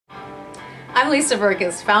I'm Lisa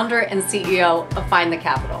Virkus, founder and CEO of Find the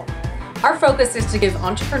Capital. Our focus is to give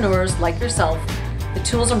entrepreneurs like yourself the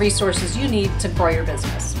tools and resources you need to grow your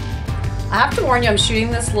business. I have to warn you, I'm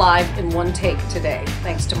shooting this live in one take today,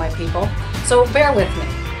 thanks to my people, so bear with me.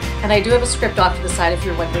 And I do have a script off to the side if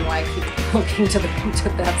you're wondering why I keep looking to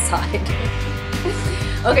that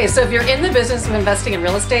side. Okay, so if you're in the business of investing in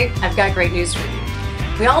real estate, I've got great news for you.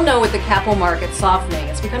 We all know with the capital market softening,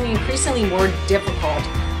 it's becoming increasingly more difficult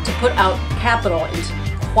to put out capital into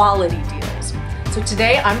quality deals. So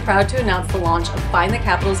today I'm proud to announce the launch of Find the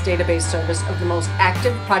Capital's database service of the most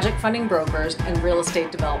active project funding brokers and real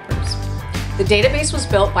estate developers. The database was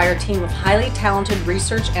built by our team of highly talented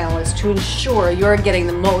research analysts to ensure you're getting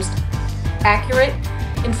the most accurate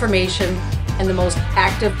information and the most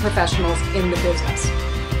active professionals in the business.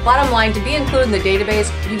 Bottom line, to be included in the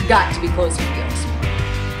database, you've got to be closing deals.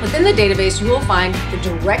 Within the database, you will find the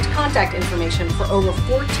direct contact information for over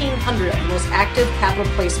 1,400 of the most active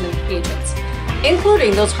capital placement agents,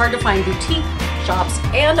 including those hard-to-find boutique shops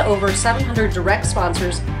and over 700 direct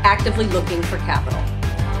sponsors actively looking for capital.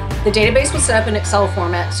 The database was set up in Excel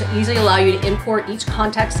format to easily allow you to import each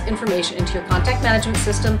contact's information into your contact management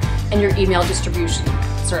system and your email distribution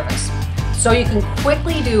service. So you can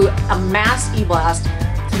quickly do a mass e-blast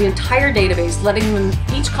to the entire database, letting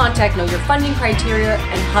each contact know your funding criteria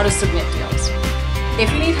and how to submit deals. If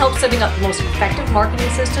you need help setting up the most effective marketing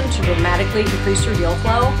system to dramatically increase your deal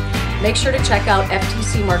flow, make sure to check out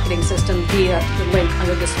FTC Marketing System via the link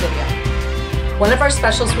under this video. One of our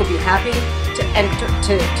specialists will be happy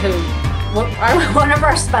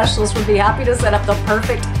to set up the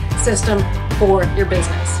perfect system for your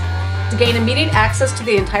business. To gain immediate access to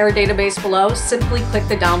the entire database below, simply click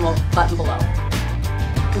the download button below.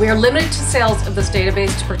 We are limited to sales of this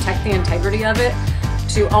database to protect the integrity of it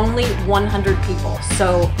to only 100 people,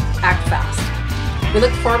 so act fast. We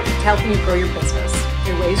look forward to helping you grow your business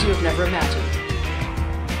in ways you have never imagined.